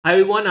Hi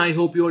everyone, I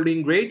hope you're all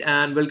doing great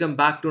and welcome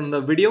back to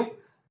another video.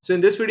 So in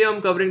this video, I'm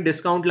covering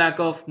discount lack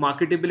of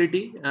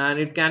marketability, and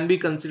it can be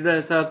considered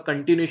as a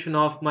continuation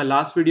of my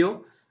last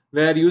video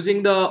where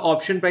using the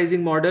option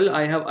pricing model,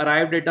 I have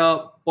arrived at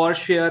a per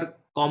share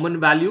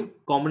common value,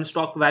 common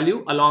stock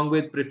value along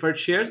with preferred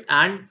shares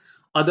and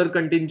other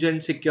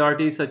contingent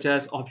securities such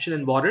as option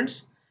and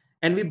warrants.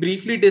 And we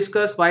briefly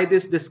discuss why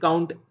this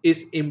discount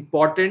is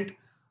important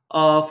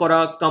for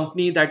a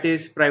company that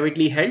is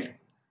privately held,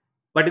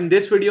 but in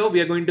this video, we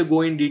are going to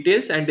go in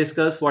details and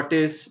discuss what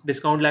is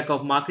discount lack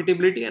of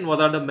marketability and what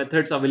are the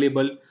methods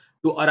available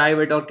to arrive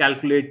at or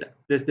calculate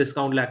this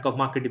discount lack of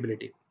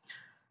marketability.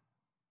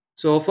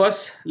 So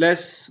first,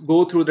 let's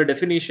go through the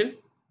definition.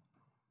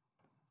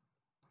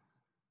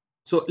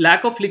 So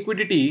lack of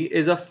liquidity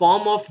is a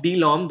form of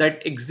DLOM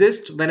that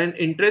exists when an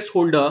interest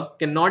holder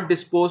cannot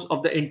dispose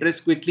of the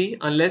interest quickly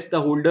unless the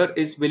holder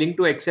is willing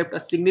to accept a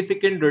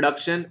significant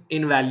reduction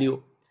in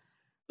value.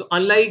 So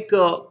unlike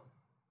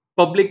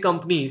public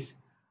companies,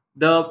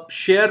 the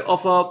share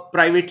of a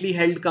privately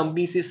held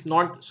companies is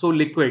not so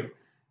liquid.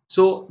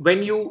 So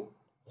when you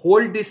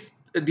hold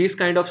these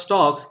kind of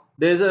stocks,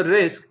 there's a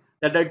risk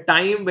that at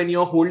time when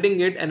you're holding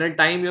it and at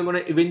time you're going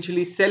to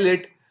eventually sell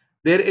it,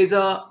 there is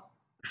a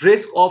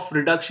risk of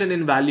reduction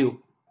in value.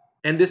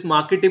 And this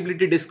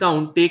marketability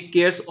discount take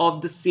care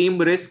of the same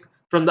risk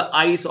from the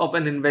eyes of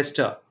an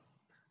investor.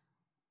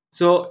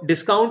 So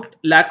discount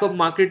lack of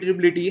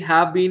marketability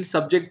have been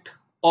subject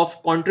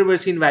of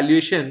controversy in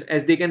valuation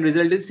as they can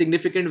result in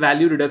significant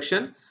value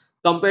reduction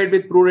compared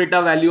with pro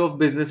rata value of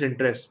business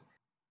interest.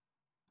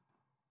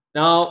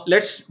 Now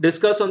let's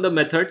discuss on the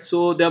method.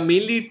 So there are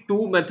mainly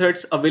two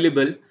methods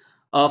available.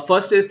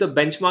 First is the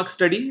benchmark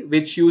study,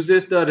 which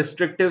uses the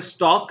restrictive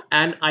stock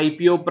and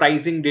IPO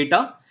pricing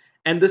data.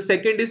 And the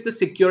second is the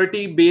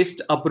security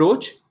based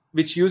approach,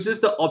 which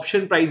uses the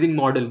option pricing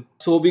model.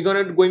 So we're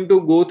going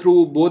to go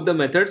through both the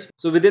methods.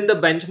 So within the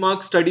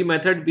benchmark study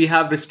method, we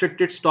have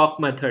restricted stock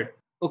method.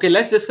 Okay,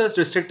 let's discuss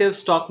restrictive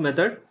stock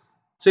method.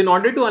 So in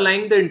order to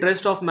align the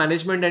interest of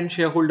management and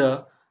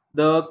shareholder,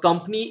 the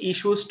company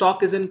issues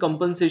stock as in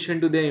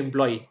compensation to their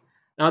employee.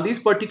 Now these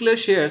particular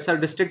shares are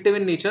restrictive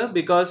in nature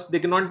because they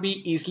cannot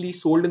be easily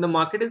sold in the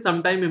market, and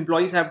sometimes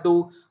employees have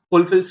to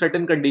fulfill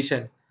certain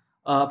condition.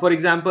 For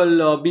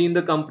example, be in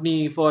the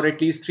company for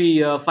at least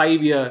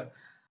 5 years.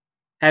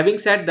 Having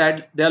said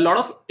that, there are a lot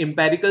of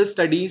empirical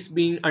studies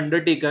being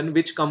undertaken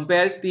which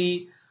compares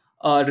the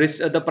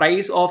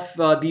price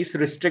of these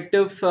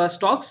restrictive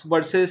stocks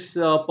versus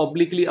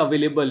publicly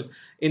available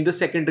in the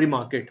secondary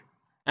market,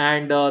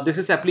 and this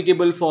is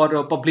applicable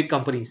for public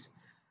companies.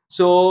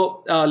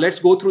 So let's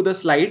go through the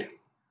slide.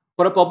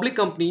 For a public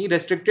company,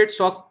 restricted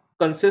stock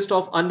consists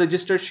of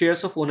unregistered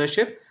shares of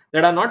ownership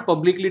that are not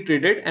publicly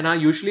traded and are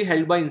usually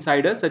held by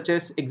insiders such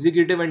as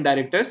executive and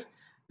directors.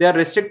 They are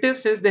restrictive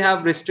since they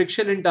have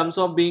restriction in terms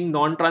of being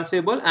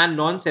non-transferable and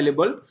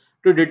non-sellable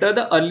to deter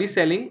the early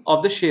selling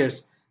of the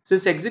shares.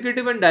 Since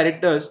executive and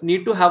directors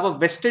need to have a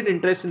vested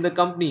interest in the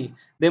company,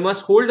 they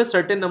must hold a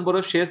certain number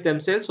of shares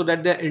themselves so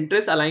that their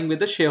interests align with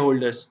the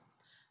shareholders.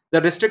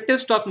 The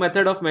restrictive stock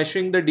method of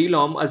measuring the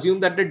DLOM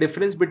assumes that the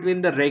difference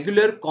between the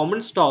regular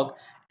common stock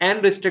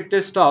and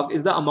restricted stock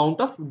is the amount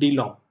of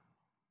DLOM.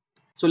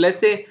 So let's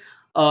say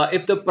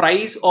if the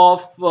price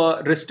of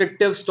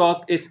restrictive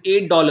stock is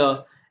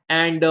 $8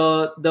 and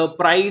the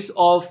price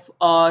of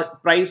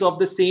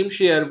the same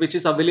share which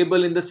is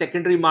available in the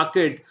secondary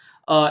market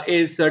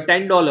is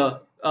 $10,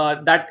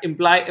 that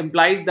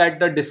implies that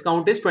the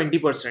discount is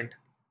 20%.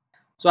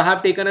 So I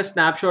have taken a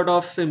snapshot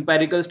of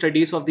empirical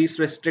studies of these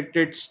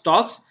restricted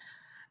stocks,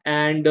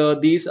 and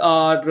these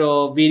are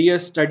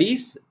various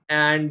studies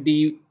and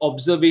the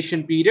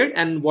observation period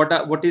and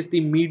what is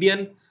the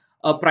median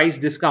price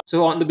discount.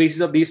 So on the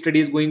basis of these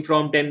studies going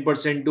from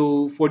 10%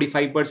 to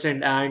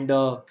 45%,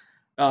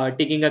 and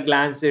taking a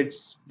glance,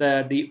 it's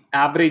the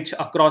average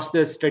across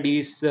the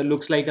studies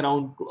looks like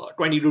around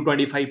 20 to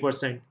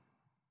 25%.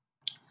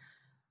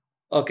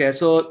 Okay,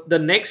 so the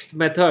next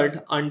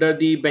method under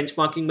the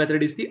benchmarking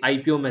method is the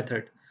IPO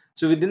method.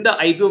 So within the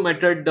IPO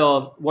method,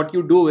 what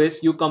you do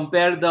is you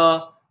compare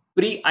the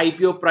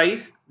pre-IPO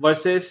price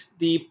versus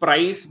the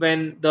price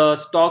when the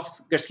stocks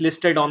gets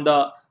listed on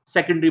the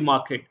secondary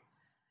market,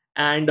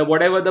 and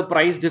whatever the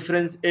price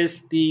difference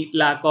is the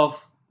lack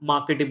of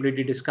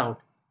marketability discount.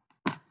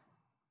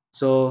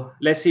 So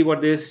let's see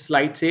what this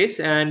slide says.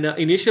 And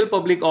initial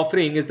public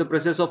offering is the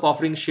process of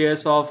offering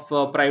shares of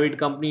a private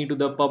company to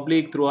the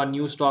public through a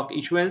new stock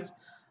issuance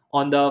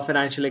on the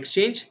financial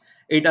exchange.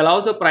 It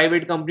allows a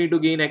private company to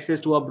gain access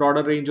to a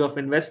broader range of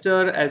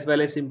investor as well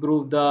as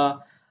improve the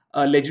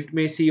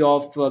legitimacy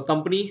of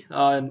company.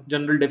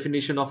 General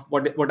definition of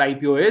what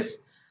IPO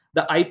is.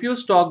 The IPO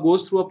stock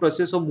goes through a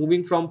process of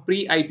moving from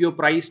pre-IPO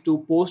price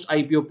to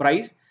post-IPO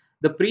price.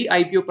 The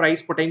pre-IPO price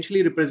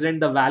potentially represent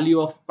the value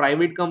of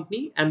private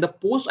company, and the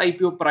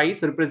post-IPO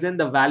price represent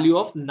the value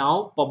of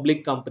now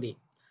public company.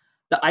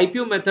 The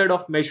IPO method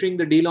of measuring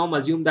the DLOM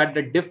assume that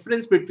the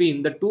difference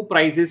between the two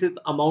prices is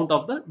the amount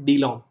of the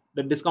DLOM,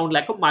 the discount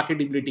lack of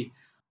marketability.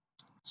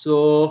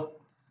 So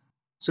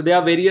So there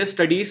are various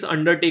studies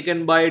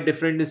undertaken by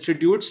different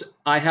institutes.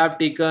 I have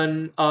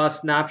taken a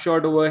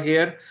snapshot over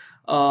here,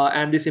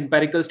 and these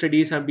empirical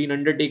studies have been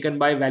undertaken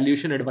by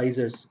valuation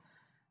advisors.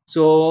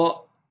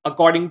 So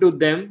according to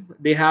them,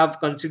 they have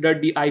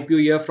considered the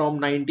IPO year from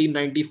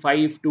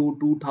 1995 to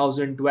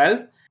 2012.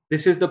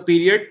 This is the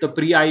period, the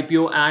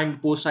pre-IPO and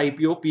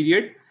post-IPO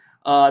period,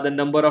 the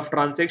number of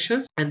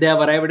transactions, and they have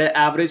arrived at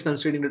average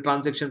considering the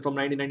transaction from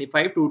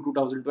 1995 to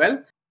 2012,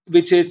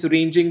 which is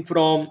ranging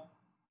from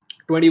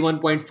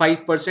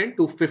 21.5%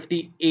 to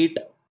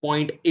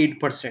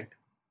 58.8%.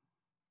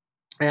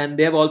 And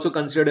they have also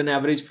considered an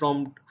average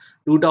from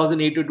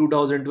 2008 to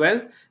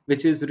 2012,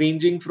 which is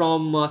ranging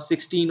from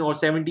 16 or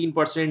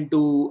 17%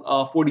 to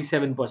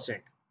 47%.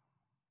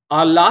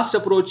 Our last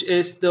approach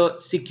is the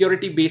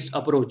security based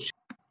approach.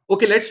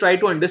 Okay, let's try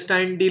to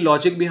understand the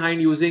logic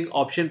behind using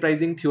option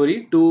pricing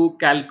theory to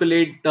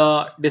calculate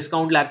the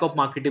discount lack of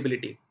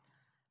marketability.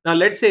 Now,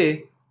 let's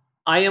say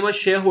I am a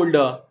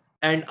shareholder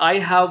and I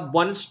have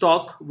one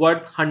stock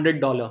worth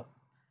 $100.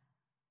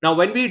 Now,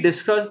 when we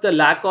discuss the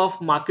lack of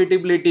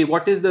marketability,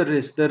 what is the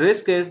risk? The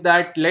risk is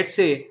that, let's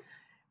say,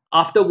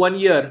 after 1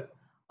 year,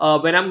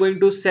 when I'm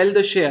going to sell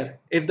the share,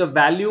 if the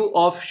value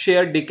of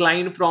share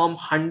decline from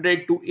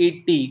 100 to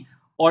 80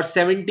 or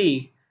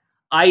 70,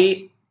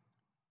 I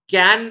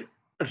can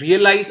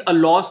realize a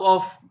loss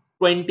of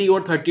 20 or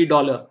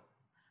 $30.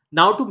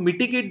 Now, to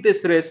mitigate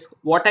this risk,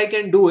 what I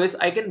can do is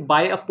I can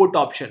buy a put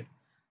option.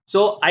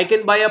 So I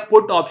can buy a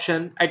put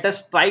option at a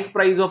strike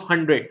price of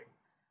 100.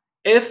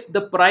 If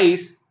the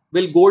price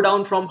will go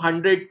down from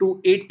 100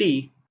 to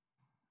 80,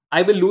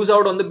 I will lose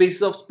out on the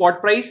basis of spot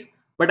price,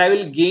 but I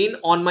will gain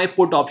on my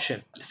put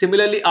option.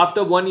 Similarly,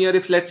 after 1 year,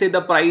 if let's say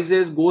the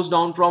prices goes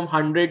down from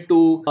 100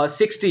 to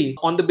 60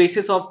 on the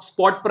basis of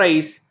spot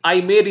price,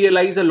 I may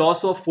realize a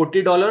loss of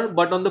 $40,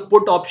 but on the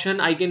put option,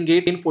 I can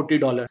gain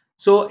 $40.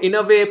 So in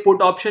a way,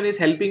 put option is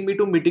helping me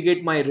to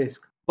mitigate my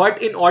risk.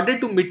 But in order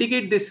to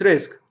mitigate this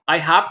risk, I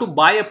have to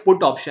buy a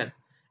put option.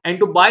 And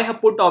to buy a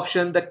put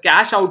option, the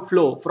cash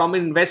outflow from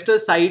an investor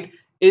side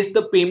is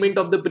the payment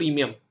of the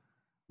premium,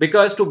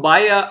 because to buy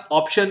a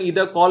option,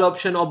 either call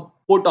option or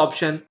put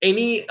option,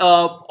 any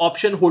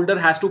option holder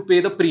has to pay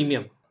the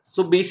premium.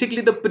 So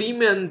basically the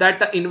premium that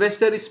the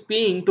investor is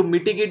paying to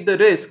mitigate the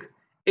risk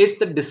is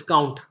the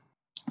discount.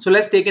 So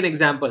let's take an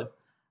example.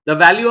 The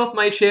value of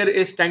my share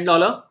is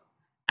 $10,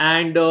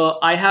 and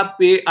I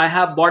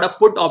have bought a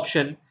put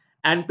option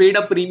and paid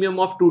a premium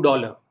of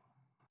 $2.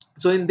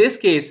 So in this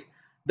case,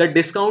 the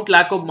discount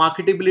lack of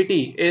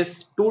marketability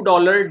is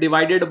 $2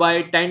 divided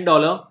by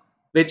 $10,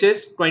 which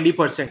is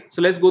 20%.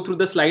 So let's go through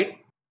the slide.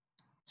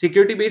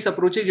 Security-based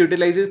approaches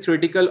utilizes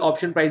theoretical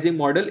option pricing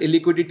model,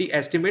 illiquidity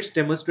estimates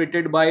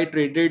demonstrated by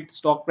traded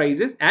stock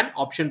prices and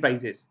option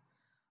prices.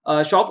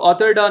 Schaff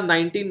authored a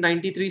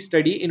 1993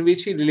 study in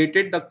which he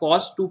related the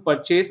cost to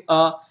purchase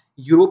a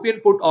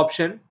European put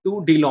option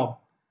to DLOM.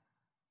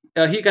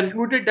 He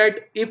concluded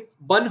that if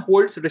one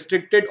holds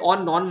restricted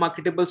or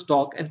non-marketable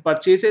stock and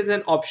purchases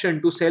an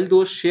option to sell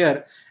those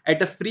shares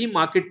at a free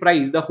market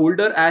price, the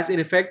holder has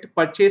in effect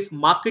purchased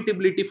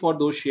marketability for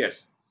those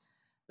shares.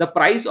 The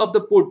price of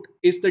the put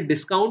is the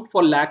discount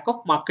for lack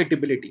of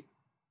marketability.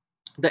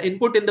 The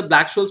input in the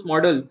Black-Scholes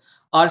model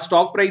are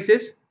stock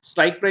prices,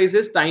 strike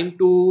prices, time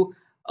to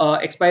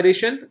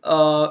expiration,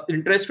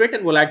 interest rate,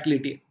 and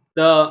volatility.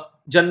 The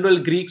general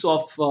Greeks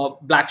of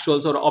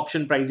Black-Scholes or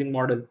option pricing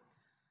model.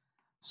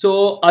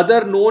 So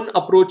other known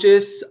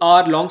approaches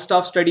are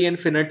Longstaff study and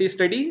Finnerty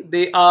study.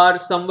 They are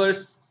somewhere,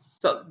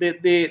 so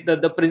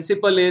the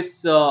principle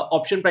is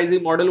option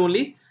pricing model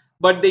only,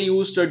 but they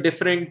used a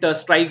different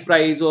strike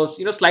price or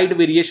slight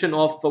variation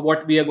of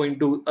what we are going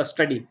to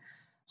study.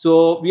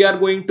 So we are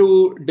going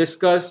to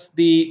discuss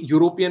the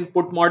European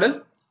put model.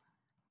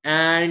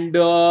 And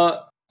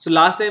so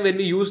last time when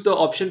we used the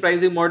option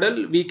pricing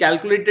model, we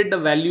calculated the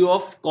value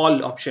of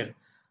call option.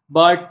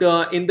 But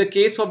in the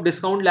case of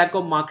discount lack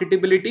of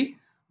marketability,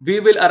 we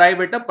will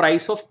arrive at a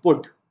price of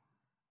put.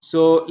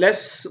 So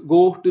let's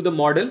go to the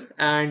model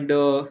and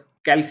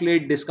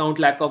calculate discount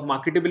lack of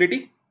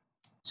marketability.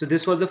 So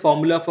this was the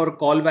formula for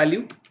call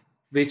value,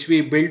 which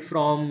we built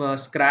from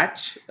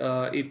scratch.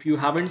 If you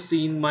haven't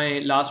seen my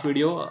last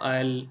video,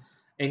 I'll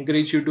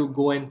encourage you to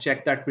go and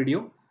check that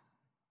video.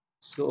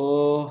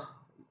 So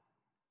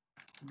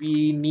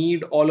we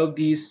need all of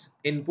these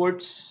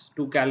inputs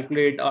to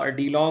calculate our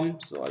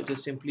DLOM. So I'll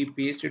just simply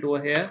paste it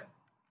over here,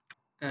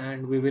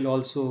 and we will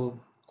also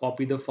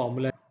copy the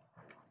formula.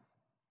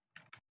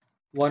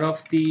 One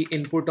of the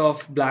input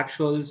of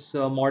Black-Scholes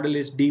model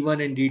is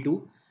D1 and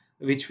D2,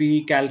 which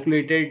we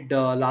calculated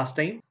last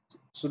time.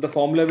 So the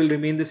formula will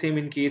remain the same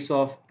in case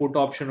of put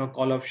option or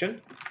call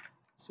option.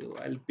 So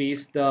I'll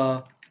paste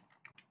the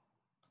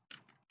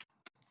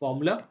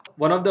formula.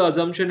 One of the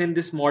assumption in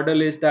this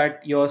model is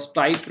that your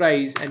strike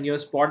price and your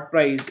spot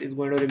price is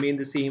going to remain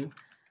the same.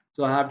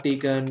 So I have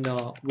taken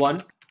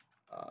 1.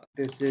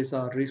 This is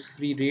a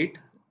risk-free rate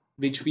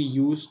which we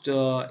used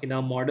in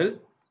our model.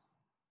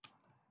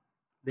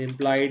 The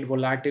implied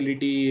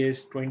volatility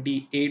is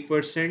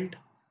 28%.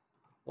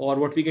 or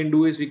what we can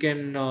do is we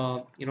can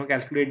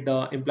calculate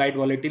the implied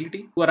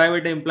volatility. To arrive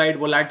at the implied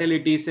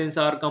volatility, since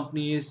our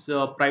company is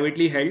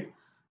privately held,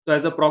 so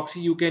as a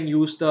proxy you can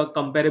use the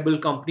comparable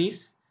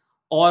companies,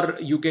 or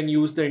you can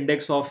use the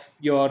index of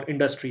your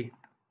industry.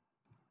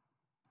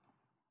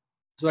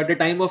 So at the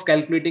time of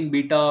calculating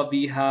beta,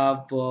 we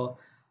have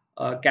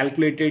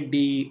calculated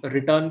the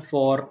return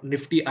for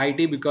Nifty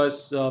IT,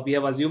 because we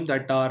have assumed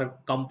that our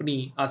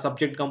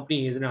subject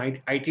company is in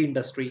IT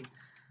industry.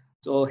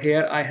 So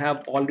here I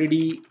have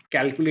already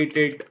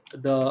calculated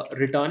the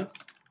return.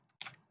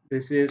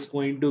 This is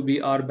going to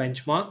be our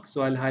benchmark.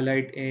 So I'll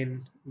highlight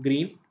in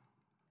green.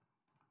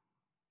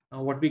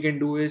 Now what we can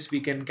do is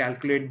we can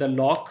calculate the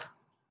log.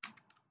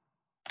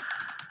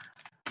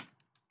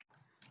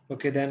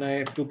 Okay, then I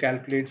have to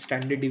calculate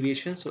standard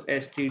deviation. So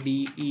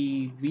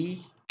STDEV,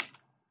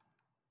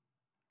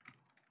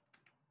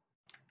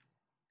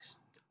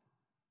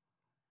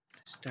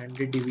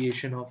 standard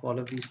deviation of all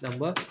of these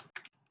numbers.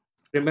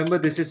 Remember,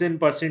 this is in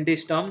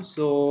percentage terms.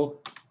 So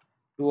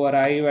to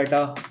arrive at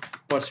a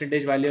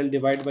percentage value, I'll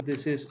divide by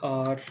this is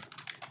our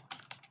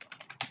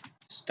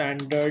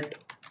standard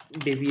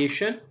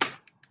deviation.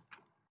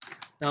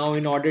 Now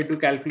in order to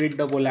calculate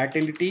the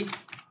volatility,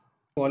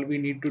 all we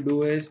need to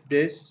do is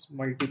this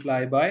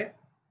multiply by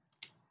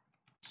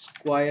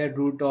square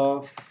root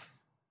of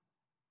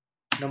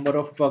number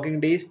of working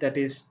days, that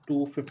is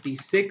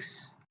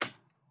 256,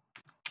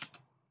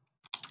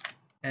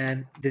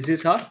 and this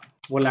is our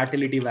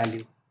volatility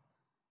value.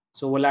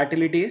 So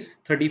volatility is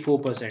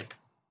 34%.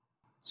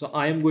 So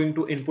I am going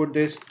to input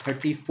this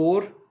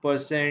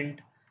 34%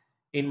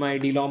 in my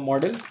DLOM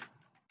model,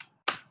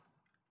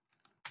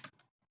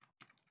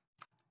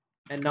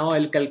 and now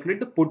I'll calculate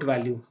the put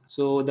value.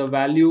 So the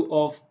value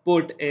of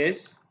put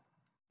is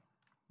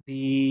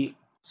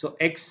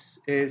x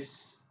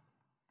is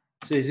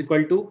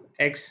equal to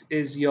x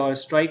is your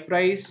strike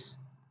price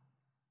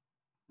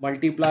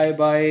multiply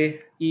by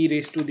e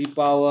raised to the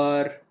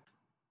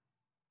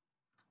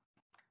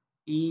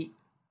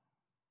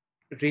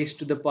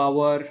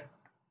power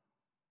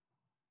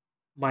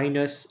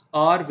minus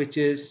r, which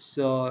is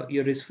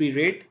your risk-free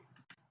rate.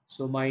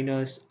 So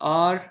minus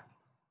r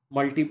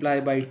multiply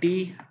by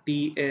t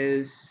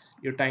is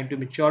your time to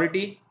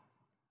maturity,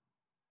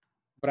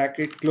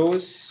 bracket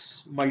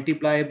close,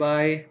 multiply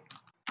by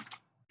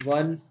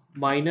 1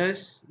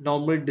 minus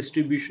normal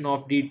distribution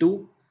of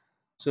d2.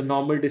 So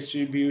normal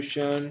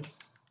distribution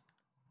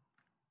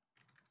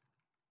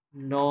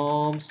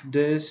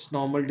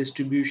normal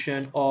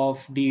distribution of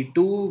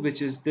d2,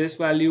 which is this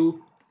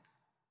value,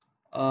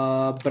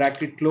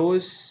 bracket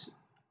close,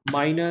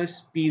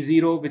 minus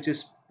p0, which is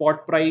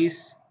spot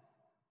price.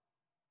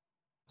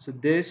 So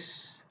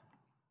this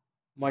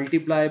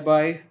multiply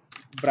by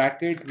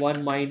bracket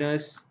 1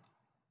 minus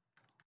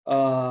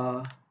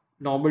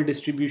normal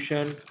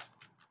distribution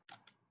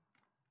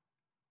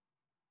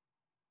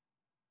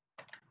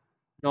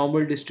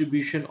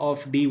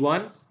of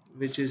d1,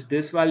 which is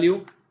this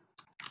value,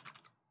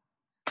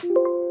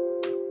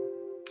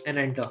 and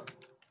enter.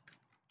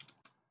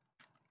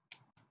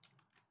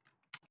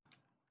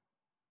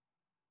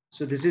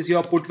 So this is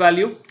your put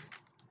value.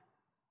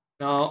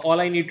 Now all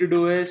I need to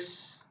do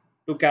is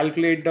to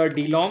calculate the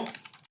DLOM.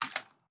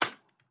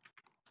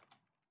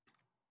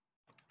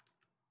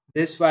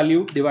 This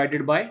value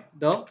divided by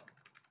the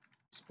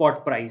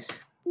spot price,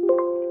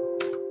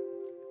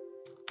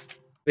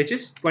 which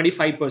is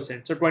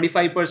 25%. So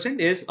 25%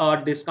 is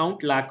our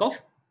discount lack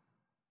of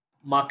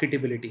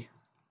marketability.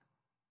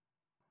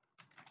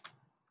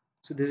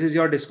 So this is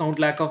your discount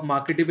lack of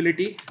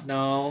marketability.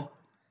 Now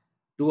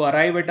to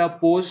arrive at a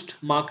post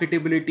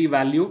marketability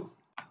value,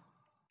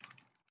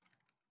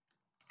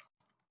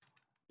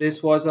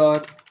 this was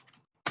our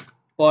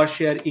per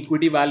share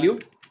equity value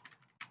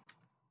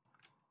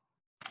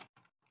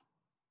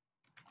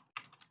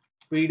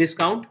pre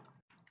discount,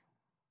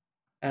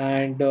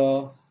 and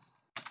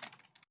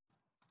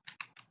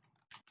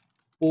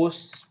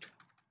post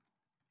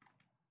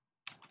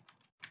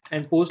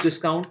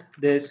discount,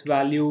 this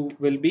value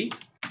will be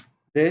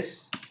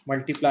this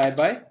multiplied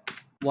by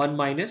 1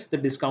 minus the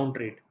discount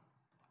rate,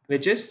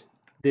 which is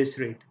this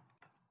rate.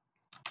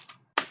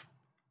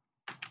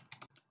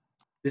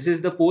 This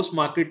is the post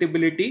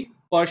marketability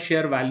per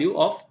share value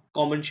of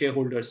common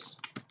shareholders.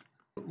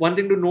 One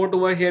thing to note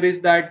over here is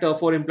that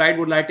for implied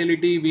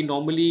volatility, we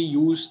normally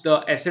use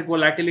the asset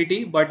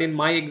volatility, but in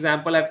my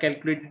example, I've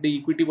calculated the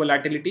equity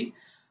volatility.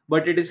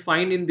 But it is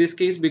fine in this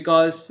case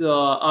because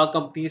our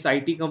company is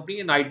IT company,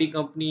 and IT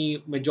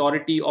company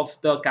majority of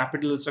the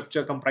capital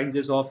structure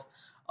comprises of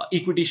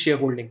equity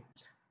shareholding.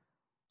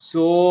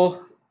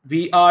 So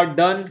we are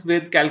done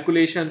with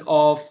calculation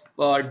of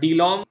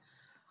DLOM.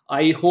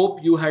 I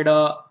hope you had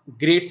a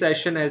great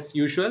session as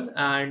usual,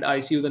 and I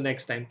see you the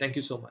next time. Thank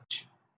you so much.